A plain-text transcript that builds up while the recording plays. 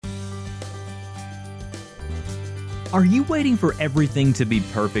Are you waiting for everything to be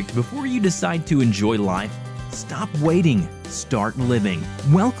perfect before you decide to enjoy life? Stop waiting. Start living.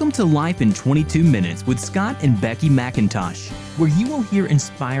 Welcome to Life in 22 Minutes with Scott and Becky McIntosh, where you will hear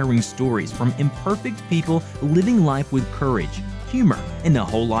inspiring stories from imperfect people living life with courage, humor, and a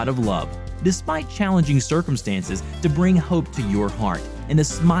whole lot of love, despite challenging circumstances, to bring hope to your heart and a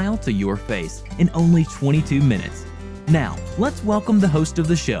smile to your face in only 22 minutes. Now, let's welcome the host of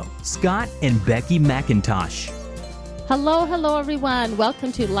the show, Scott and Becky McIntosh. Hello, everyone.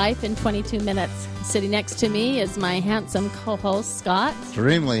 Welcome to Life in 22 Minutes. Sitting next to me is my handsome co-host, Scott.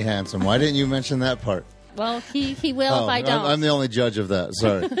 Extremely handsome. Why didn't you mention that part? Well, he will if I don't. I'm the only judge of that.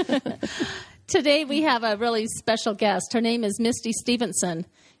 Sorry. Today we have a really special guest. Her name is Misty Stevenson.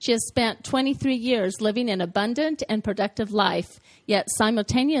 She has spent 23 years living an abundant and productive life, yet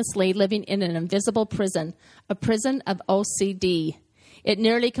simultaneously living in an invisible prison, a prison of OCD. It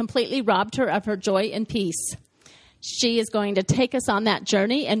nearly completely robbed her of her joy and peace. She is going to take us on that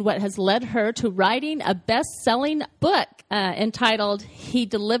journey and what has led her to writing a best-selling book entitled, He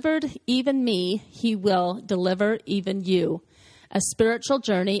Delivered Even Me, He Will Deliver Even You, a spiritual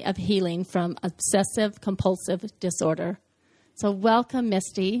journey of healing from obsessive-compulsive disorder. So welcome,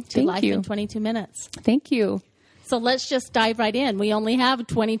 Misty, to Life in 22 Minutes. Thank you. So let's just dive right in. We only have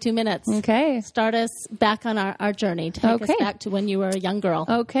 22 minutes. Okay. Start us back on our journey. Take us back to when you were a young girl.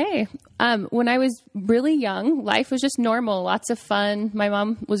 Okay. When I was really young, life was just normal. Lots of fun. My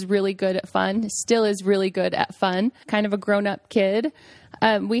mom was really good at fun. Still is really good at fun. Kind of a grown-up kid.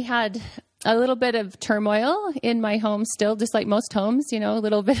 We had a little bit of turmoil in my home still, just like most homes, a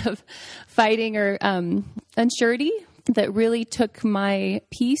little bit of fighting or unsurety that really took my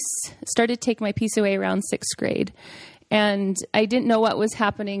peace, started to take my peace away around 6th grade. And I didn't know what was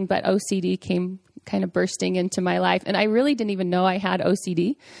happening, but OCD came kind of bursting into my life. And I really didn't even know I had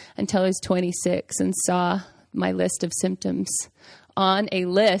OCD until I was 26 and saw my list of symptoms on a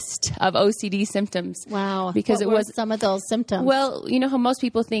list of OCD symptoms. Wow. Because what were some of those symptoms? Well, you know how most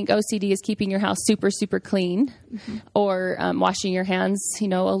people think OCD is keeping your house super, super clean, or washing your hands, a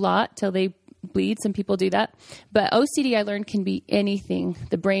lot till they bleed. Some people do that. But OCD, I learned, can be anything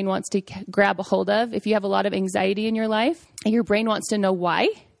the brain wants to grab a hold of. If you have a lot of anxiety in your life, your brain wants to know why.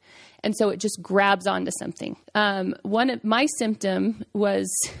 And so it just grabs onto something. One of my symptom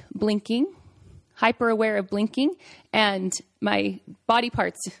was blinking, hyper aware of blinking, and my body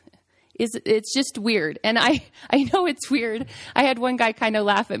parts it's just weird. And I know it's weird. I had one guy kind of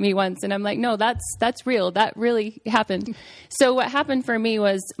laugh at me once, and I'm like, no, that's real. That really happened. So what happened for me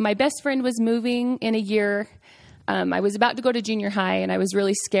was my best friend was moving in a year. I was about to go to junior high, and I was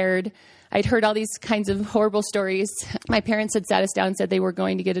really scared. I'd heard all these kinds of horrible stories. My parents had sat us down and said they were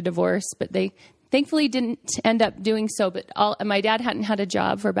going to get a divorce, but they thankfully didn't end up doing so. But my dad hadn't had a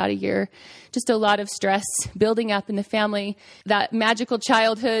job for about a year. Just a lot of stress building up in the family. That magical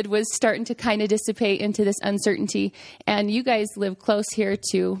childhood was starting to kind of dissipate into this uncertainty. And you guys live close here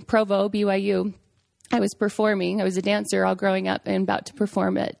to Provo, BYU. I was performing. I was a dancer all growing up and about to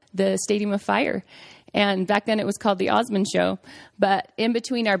perform at the Stadium of Fire. And back then it was called the Osmond Show. But in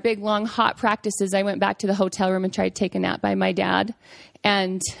between our big, long, hot practices, I went back to the hotel room and tried to take a nap by my dad.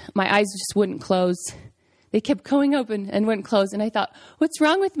 And my eyes just wouldn't close. They kept going open and wouldn't close. And I thought, what's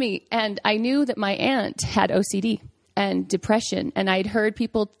wrong with me? And I knew that my aunt had OCD and depression. And I'd heard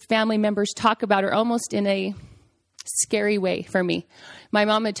family members talk about her almost in a scary way for me. My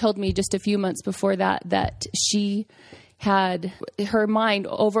mom had told me just a few months before that she had her mind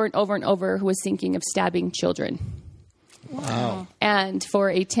over and over and over was thinking of stabbing children. Wow. And for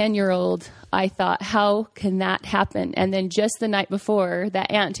a 10-year-old, I thought, how can that happen? And then just the night before,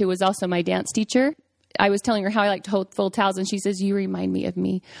 that aunt, who was also my dance teacher, I was telling her how I like to hold full towels, and she says, you remind me of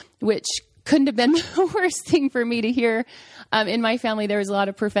me, which couldn't have been the worst thing for me to hear. In my family, there was a lot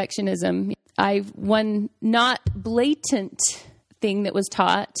of perfectionism. One not blatant thing that was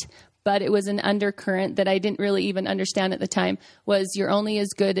taught, but it was an undercurrent that I didn't really even understand at the time, was you're only as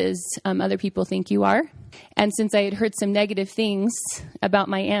good as other people think you are. And since I had heard some negative things about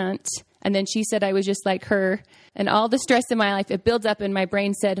my aunt, and then she said I was just like her, and all the stress in my life, it builds up, and my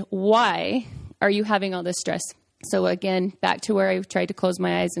brain said, why are you having all this stress? So again, back to where I tried to close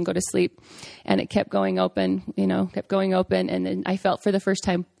my eyes and go to sleep, and it kept going open, and then I felt for the first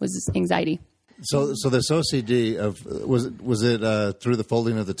time was anxiety. So this OCD was it through the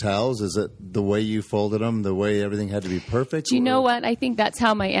folding of the towels? Is it the way you folded them, the way everything had to be perfect? Do you know what? I think that's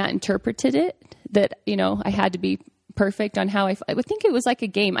how my aunt interpreted it, that, I had to be perfect on how I would think it was like a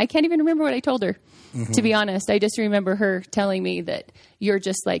game. I can't even remember what I told her, to be honest. I just remember her telling me that you're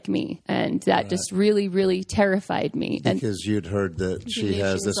just like me. And that just really, really terrified me. Because you'd heard that she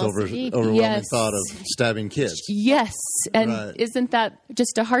has this OCD. overwhelming thought of stabbing kids. Yes. And isn't that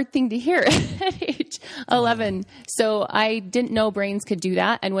just a hard thing to hear at age 11? So I didn't know brains could do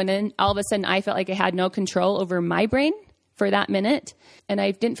that. And when all of a sudden I felt like I had no control over my brain for that minute, and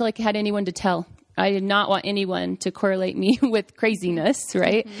I didn't feel like I had anyone to tell. I did not want anyone to correlate me with craziness,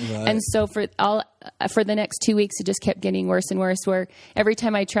 right? And so for the next 2 weeks, it just kept getting worse and worse, where every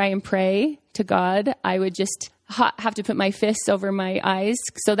time I try and pray to God, I would just have to put my fists over my eyes.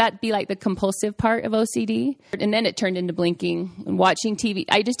 So that'd be like the compulsive part of OCD. And then it turned into blinking and watching TV.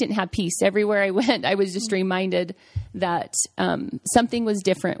 I just didn't have peace. Everywhere I went, I was just reminded that something was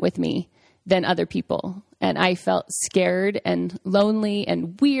different with me than other people. And I felt scared and lonely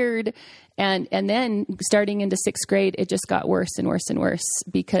and weird. And then starting into 6th grade, it just got worse and worse and worse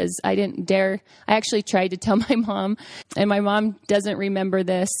because I didn't dare. I actually tried to tell my mom, and my mom doesn't remember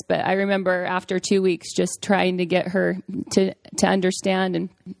this, but I remember after 2 weeks just trying to get her to understand. And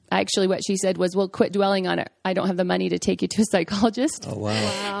actually what she said was, well, quit dwelling on it. I don't have the money to take you to a psychologist. Oh,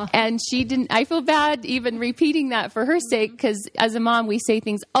 wow. And she didn't. I feel bad even repeating that for her sake, because as a mom, we say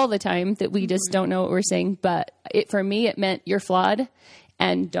things all the time that we just don't know what we're saying. But for me, it meant you're flawed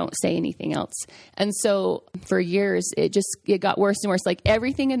and don't say anything else. And so for years, it got worse and worse. Like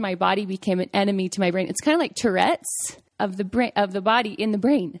everything in my body became an enemy to my brain. It's kind of like Tourette's of the brain, of the body in the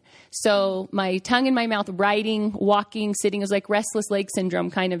brain. So my tongue in my mouth, writing, walking, sitting, was like restless leg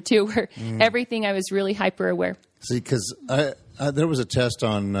syndrome kind of too, where everything I was really hyper aware. See, because there was a test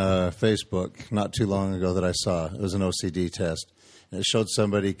on Facebook not too long ago that I saw. It was an OCD test. And it showed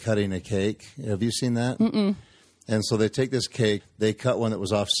somebody cutting a cake. Have you seen that? Mm-mm. And so they take this cake, they cut one that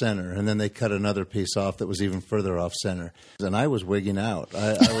was off center, and then they cut another piece off that was even further off center. And I was wigging out.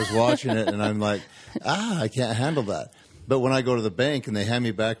 I was watching it, and I'm like, I can't handle that. But when I go to the bank and they hand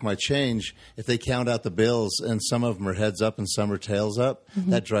me back my change, if they count out the bills and some of them are heads up and some are tails up,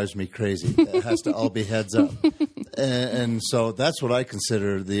 that drives me crazy. It has to all be heads up. And so that's what I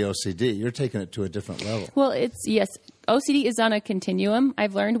consider the OCD. You're taking it to a different level. Well, yes, OCD is on a continuum.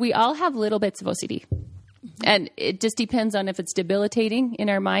 I've learned we all have little bits of OCD. And it just depends on if it's debilitating in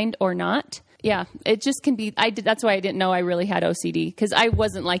our mind or not. Yeah, it just can be. That's why I didn't know I really had OCD, because I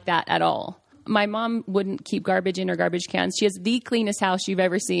wasn't like that at all. My mom wouldn't keep garbage in her garbage cans. She has the cleanest house you've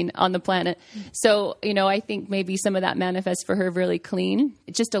ever seen on the planet. So, I think maybe some of that manifests for her really clean.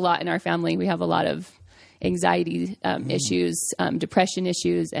 It's just a lot in our family. We have a lot of anxiety issues, depression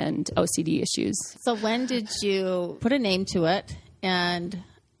issues, and OCD issues. So when did you put a name to it, and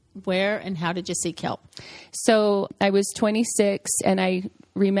where and how did you seek help? So I was 26, and I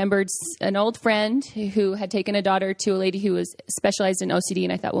remembered an old friend who had taken a daughter to a lady who was specialized in OCD,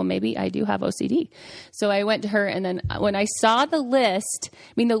 and I thought, well, maybe I do have OCD. So I went to her, and then when I saw the list,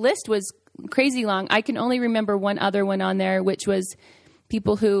 the list was crazy long. I can only remember one other one on there, which was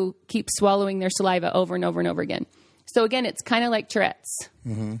people who keep swallowing their saliva over and over and over again. So again, it's kind of like Tourette's,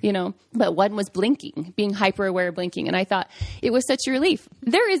 but one was blinking, being hyper aware of blinking. And I thought it was such a relief.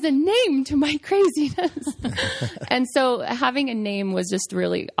 There is a name to my craziness. And so having a name was just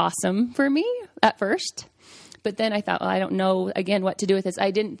really awesome for me at first. But then I thought, well, I don't know, again, what to do with this.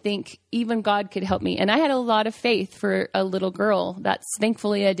 I didn't think even God could help me. And I had a lot of faith for a little girl.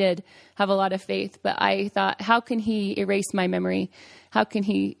 Thankfully I did have a lot of faith. But I thought, how can he erase my memory? How can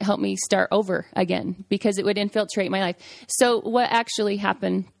he help me start over again? Because it would infiltrate my life. So what actually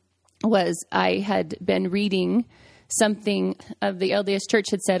happened was I had been reading something of the LDS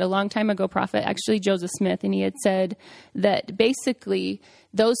Church had said a long time ago, prophet, actually Joseph Smith, and he had said that basically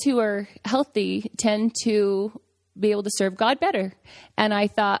those who are healthy tend to be able to serve God better. And I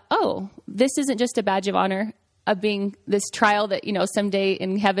thought, oh, this isn't just a badge of honor of being this trial that, someday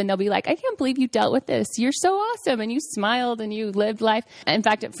in heaven, they'll be like, I can't believe you dealt with this. You're so awesome. And you smiled and you lived life. In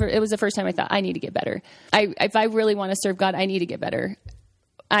fact, it was the first time I thought, I need to get better. If I really want to serve God, I need to get better.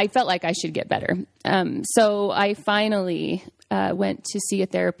 I felt like I should get better. So I finally went to see a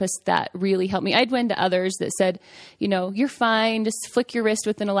therapist that really helped me. I'd went to others that said, you're fine. Just flick your wrist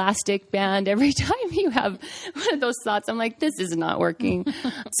with an elastic band every time you have one of those thoughts. I'm like, this is not working.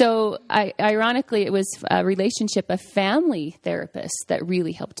 So ironically, it was a family therapist that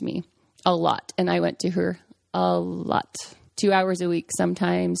really helped me a lot. And I went to her a lot. 2 hours a week,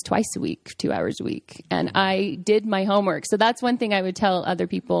 sometimes twice a week, 2 hours a week. And I did my homework. So that's one thing I would tell other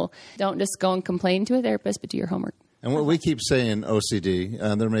people. Don't just go and complain to a therapist, but do your homework. And what we keep saying OCD,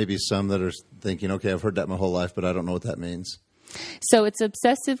 there may be some that are thinking, okay, I've heard that my whole life, but I don't know what that means. So it's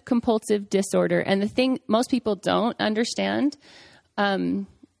obsessive compulsive disorder. And the thing most people don't understand,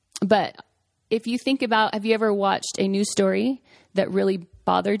 but if you think about, have you ever watched a news story that really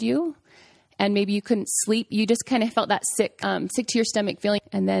bothered you and maybe you couldn't sleep? You just kind of felt that sick to your stomach feeling,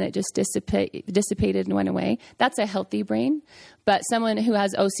 and then it just dissipated and went away. That's a healthy brain. But someone who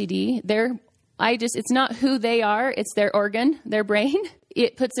has OCD, it's not who they are, it's their organ, their brain.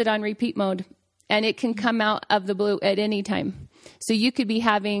 It puts it on repeat mode, and it can come out of the blue at any time. So you could be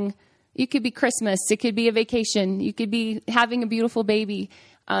Christmas, it could be a vacation, you could be having a beautiful baby,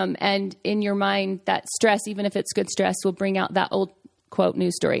 and in your mind, that stress, even if it's good stress, will bring out that old quote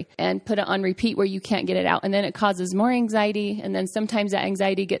news story and put it on repeat where you can't get it out. And then it causes more anxiety. And then sometimes that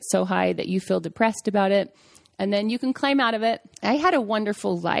anxiety gets so high that you feel depressed about it. And then you can climb out of it. I had a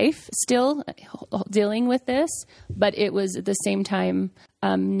wonderful life still dealing with this, but it was at the same time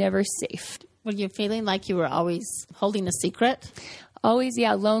never safe. Were you feeling like you were always holding a secret? Always,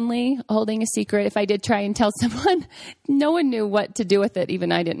 lonely, holding a secret. If I did try and tell someone, no one knew what to do with it.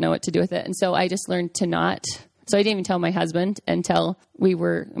 Even I didn't know what to do with it. And so I just learned to not. So I didn't even tell my husband until we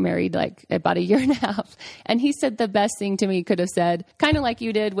were married, like about a year and a half. And he said the best thing to me could have said, kind of like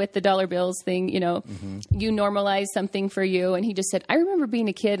you did with the dollar bills thing, you normalize something for you. And he just said, I remember being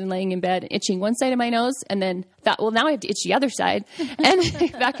a kid and laying in bed, itching one side of my nose, and then thought, well, now I have to itch the other side,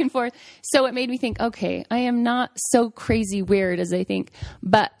 and back and forth. So it made me think, okay, I am not so crazy weird as I think.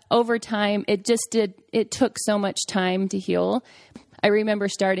 But over time, it took so much time to heal. I remember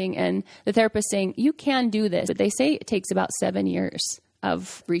starting and the therapist saying, you can do this, but they say it takes about 7 years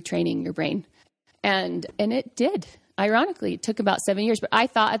of retraining your brain. And it did. Ironically, it took about 7 years, but I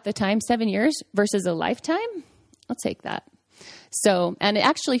thought at the time 7 years versus a lifetime, I'll take that. So, and it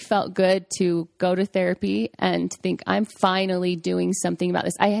actually felt good to go to therapy and think I'm finally doing something about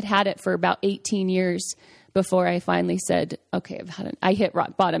this. I had it for about 18 years before I finally said, okay, I hit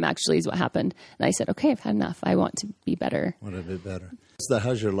rock bottom, actually, is what happened. And I said, okay, I've had enough. I want to be better. Want to be better. So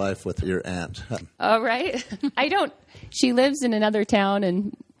how's your life with your aunt? Oh, right. She lives in another town,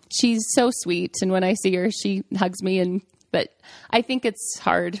 and she's so sweet. And when I see her, she hugs me. But I think it's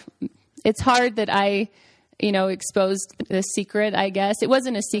hard. It's hard that I, exposed the secret, I guess. It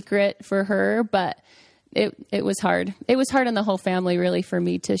wasn't a secret for her, but it was hard. It was hard on the whole family, really, for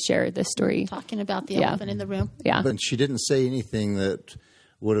me to share this story. Talking about the elephant in the room. Yeah. But she didn't say anything that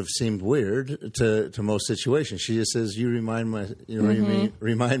would have seemed weird to most situations. She just says, "You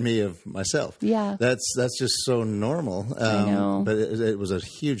remind me of myself." Yeah. That's just so normal. I know. But it was a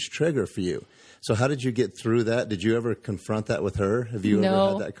huge trigger for you. So how did you get through that? Did you ever confront that with her? Have you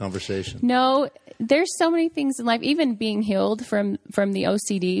ever had that conversation? No. There's so many things in life, even being healed from the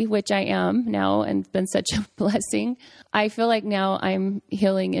OCD, which I am now and been such a blessing. I feel like now I'm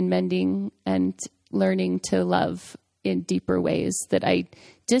healing and mending and learning to love in deeper ways that I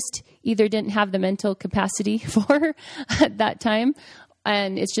just either didn't have the mental capacity for at that time.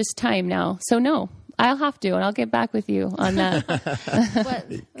 And it's just time now. So no. I'll have to, and I'll get back with you on that.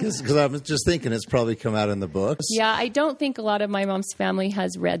 Because I'm just thinking it's probably come out in the books. Yeah, I don't think a lot of my mom's family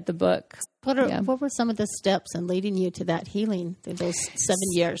has read the book. What were some of the steps in leading you to that healing through those 7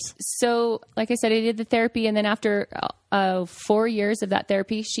 years? So, like I said, I did the therapy, and then after 4 years of that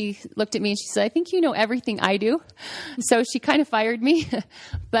therapy, she looked at me and she said, I think you know everything I do. So she kind of fired me.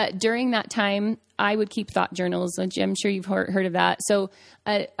 But during that time, I would keep thought journals, which I'm sure you've heard of that. So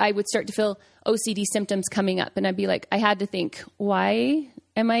I would start to feel OCD symptoms coming up, and I'd be like, I had to think, why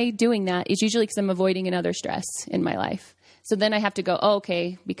am I doing that? It's usually because I'm avoiding another stress in my life. So then I have to go,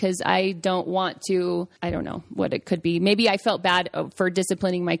 okay, because I don't want to, I don't know what it could be. Maybe I felt bad for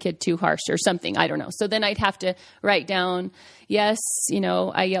disciplining my kid too harsh or something. I don't know. So then I'd have to write down, yes,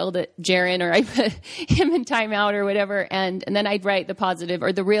 I yelled at Jaron, or I put him in timeout or whatever. And then I'd write the positive,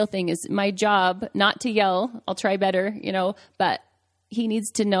 or the real thing is my job, not to yell. I'll try better, but he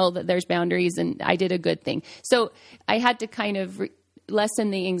needs to know that there's boundaries and I did a good thing. So I had to kind of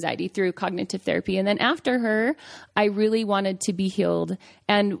lessen the anxiety through cognitive therapy. And then after her, I really wanted to be healed.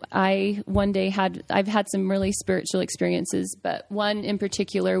 And I've had some really spiritual experiences, but one in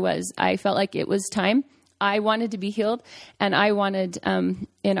particular was I felt like it was time. I wanted to be healed, and I wanted,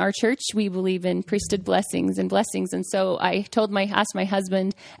 in our church, we believe in priesthood blessings. And so I asked my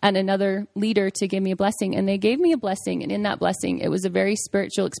husband and another leader to give me a blessing, and they gave me a blessing. And in that blessing, it was a very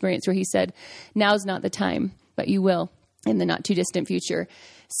spiritual experience where he said, now's not the time, but you will in the not too distant future.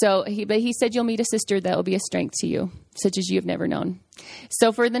 So he said, you'll meet a sister that will be a strength to you, such as you have never known.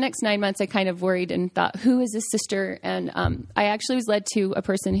 So for the next 9 months, I kind of worried and thought, who is this sister? And I actually was led to a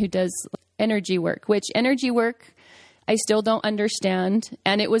person who does energy work, which energy work, I still don't understand,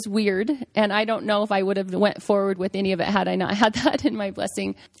 and it was weird, and I don't know if I would have went forward with any of it had I not had that in my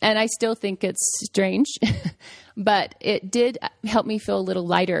blessing. And I still think it's strange, but it did help me feel a little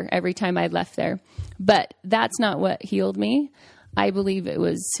lighter every time I left there. But that's not what healed me. I believe it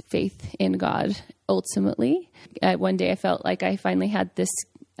was faith in God, ultimately. One day I felt like I finally had this,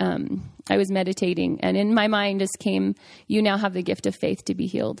 I was meditating, and in my mind just came, you now have the gift of faith to be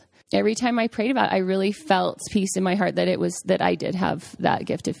healed. Every time I prayed about it, I really felt peace in my heart that I did have that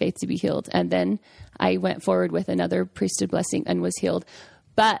gift of faith to be healed. And then I went forward with another priesthood blessing and was healed.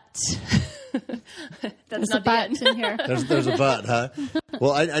 But that's not the end. In here. There's a but, huh?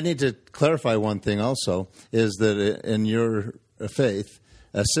 Well, I need to clarify one thing also, is that in your faith,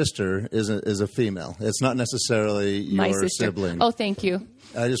 a sister is a female. It's not necessarily your sibling. Oh, thank you.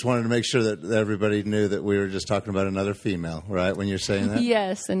 I just wanted to make sure that everybody knew that we were just talking about another female, right, when you're saying that?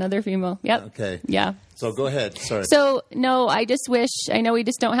 Yes, another female. Yep. Okay. Yeah. So go ahead. Sorry. So, no, I just wish, I know we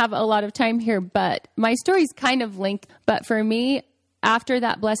just don't have a lot of time here, but my story's kind of linked. But for me, after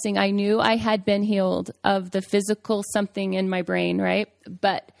that blessing, I knew I had been healed of the physical something in my brain, right?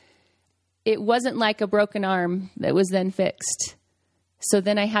 But it wasn't like a broken arm that was then fixed. So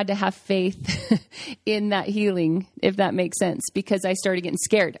then I had to have faith in that healing, if that makes sense, because I started getting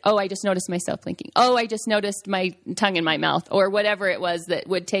scared. Oh, I just noticed myself blinking. Oh, I just noticed my tongue in my mouth, or whatever it was that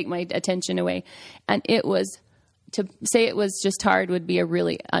would take my attention away. And it was, to say it was just hard would be a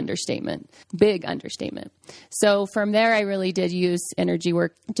really understatement, big understatement. So from there, I really did use energy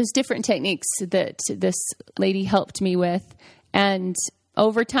work, just different techniques that this lady helped me with. And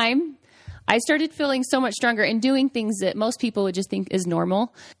over time, I started feeling so much stronger and doing things that most people would just think is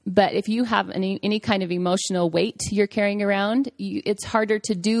normal. But if you have any kind of emotional weight you're carrying around, it's harder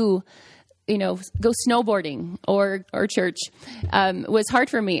to do, go snowboarding or church. Was hard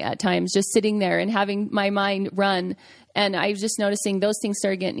for me at times, just sitting there and having my mind run. And I was just noticing those things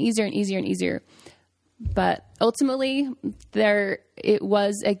started getting easier and easier and easier. But ultimately, it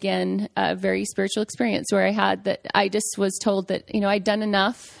was, again, a very spiritual experience where I just was told that, I'd done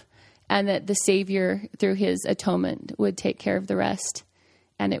enough, and that the Savior, through his atonement, would take care of the rest.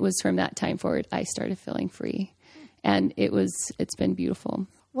 And it was from that time forward, I started feeling free. And it's been beautiful.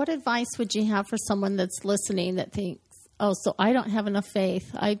 What advice would you have for someone that's listening that thinks, oh, so I don't have enough faith.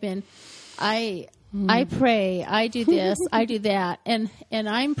 I pray, I do this, I do that. And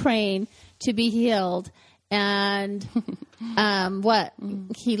I'm praying to be healed. And what?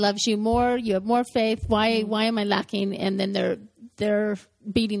 He loves you more. You have more faith. Why am I lacking? And then they're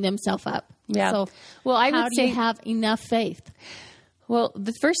beating themselves up. Yeah. So, well, how do you have enough faith? Well,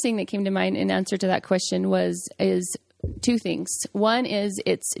 the first thing that came to mind in answer to that question is two things. One is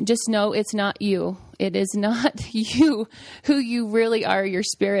it's not you. It is not you who you really are, your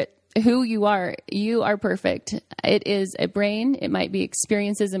spirit, who you are. You are perfect. It is a brain. It might be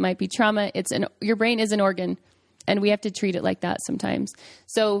experiences. It might be trauma. Your brain is an organ. And we have to treat it like that sometimes.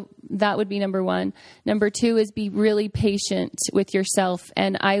 So that would be number one. Number two is be really patient with yourself.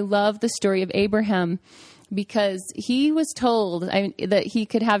 And I love the story of Abraham because he was told that he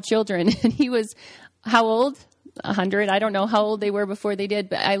could have children. And he was, how old? 100. I don't know how old they were before they did.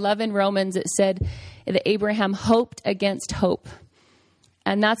 But I love in Romans it said that Abraham hoped against hope.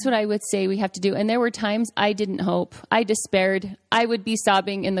 And that's what I would say we have to do. And there were times I didn't hope. I despaired. I would be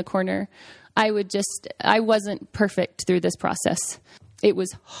sobbing in the corner. I wasn't perfect through this process. It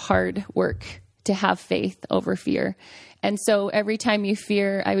was hard work to have faith over fear. And so every time you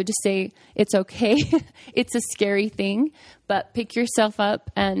fear, I would just say, it's okay. It's a scary thing, but pick yourself up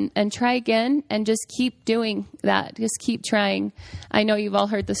and try again and just keep doing that. Just keep trying. I know you've all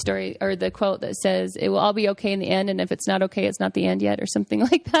heard the story or the quote that says, it will all be okay in the end. And if it's not okay, it's not the end yet or something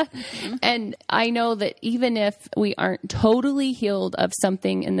like that. Mm-hmm. And I know that even if we aren't totally healed of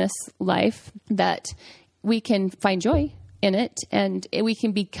something in this life, that we can find joy in it and we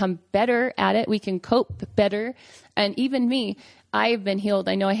can become better at it. We can cope better. And even me, I've been healed.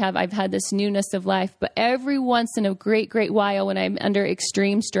 I know I've had this newness of life, but every once in a great while when I'm under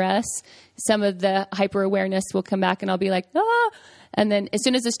extreme stress, some of the hyper awareness will come back and I'll be like, ah, and then as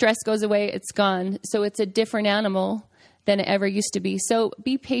soon as the stress goes away, it's gone. So it's a different animal than it ever used to be. So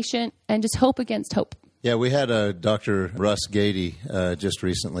be patient and just hope against hope. Yeah, we had Dr. Russ Gady just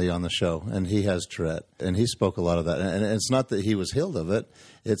recently on the show, and he has Tourette, and he spoke a lot of that. And it's not that he was healed of it,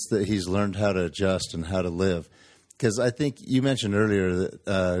 it's that he's learned how to adjust and how to live. Because I think you mentioned earlier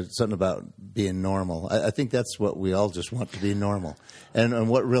that something about being normal. I think that's what we all just want to be normal, and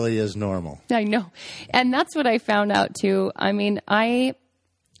what really is normal. I know. And that's what I found out, too. I mean, right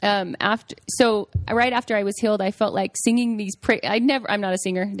after I was healed, I felt like singing these I'm not a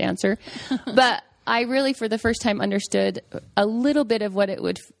singer, dancer, but I really, for the first time, understood a little bit of what it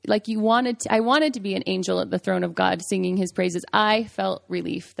would like. I wanted to be an angel at the throne of God, singing His praises. I felt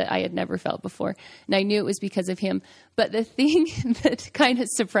relief that I had never felt before, and I knew it was because of Him. But the thing that kind of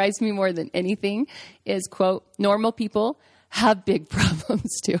surprised me more than anything is, quote, normal people have big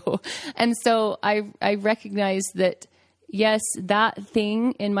problems too. And so I recognize that, yes, that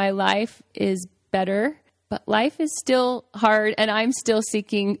thing in my life is better, but life is still hard, and I'm still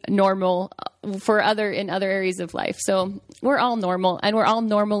seeking normal in other areas of life. So we're all normal, and we're all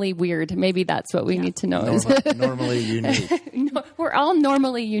normally weird. Maybe that's what we need to know. Normally unique. No, we're all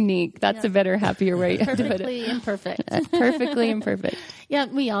normally unique. That's a better, happier way to put it. Perfectly imperfect. Perfectly imperfect. Yeah,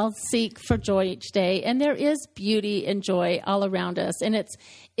 we all seek for joy each day, and there is beauty and joy all around us. And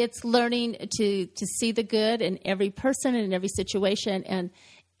it's learning to see the good in every person and in every situation, and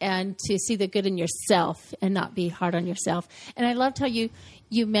to see the good in yourself and not be hard on yourself. And I loved how you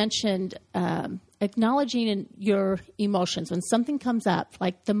mentioned acknowledging your emotions when something comes up,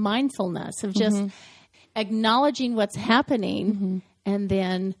 like the mindfulness of just acknowledging what's happening and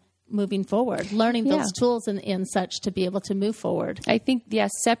then moving forward, learning those tools and such to be able to move forward. I think,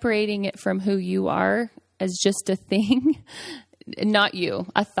 separating it from who you are as just a thing, not you,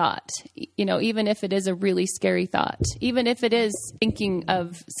 a thought, even if it is a really scary thought, even if it is thinking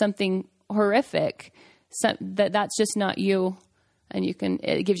of something horrific, that's just not you. And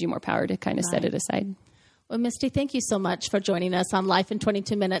it gives you more power to kind of set it aside. Well, Misty, thank you so much for joining us on Life in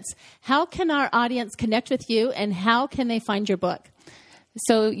 22 Minutes. How can our audience connect with you, and how can they find your book?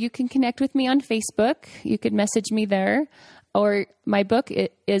 So you can connect with me on Facebook. You could message me there. Or my book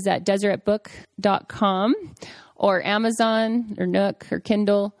is at deseretbook.com or Amazon or Nook or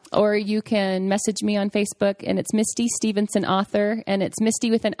Kindle. Or you can message me on Facebook, and it's Misty Stevenson Author, and it's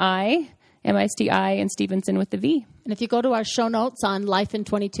Misty with an I, M-I-S-T-I, and Stevenson with the V. And if you go to our show notes on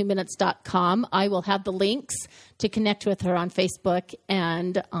lifein22minutes.com, I will have the links to connect with her on Facebook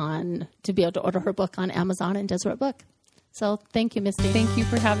and to be able to order her book on Amazon and Deseret Book. So thank you, Misty. Thank you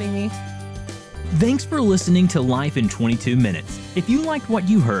for having me. Thanks for listening to Life in 22 Minutes. If you liked what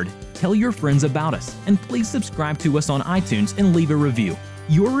you heard, tell your friends about us, and please subscribe to us on iTunes and leave a review.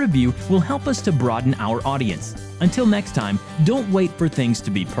 Your review will help us to broaden our audience. Until next time, don't wait for things to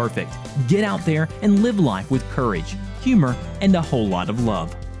be perfect. Get out there and live life with courage, humor, and a whole lot of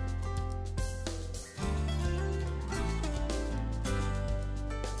love.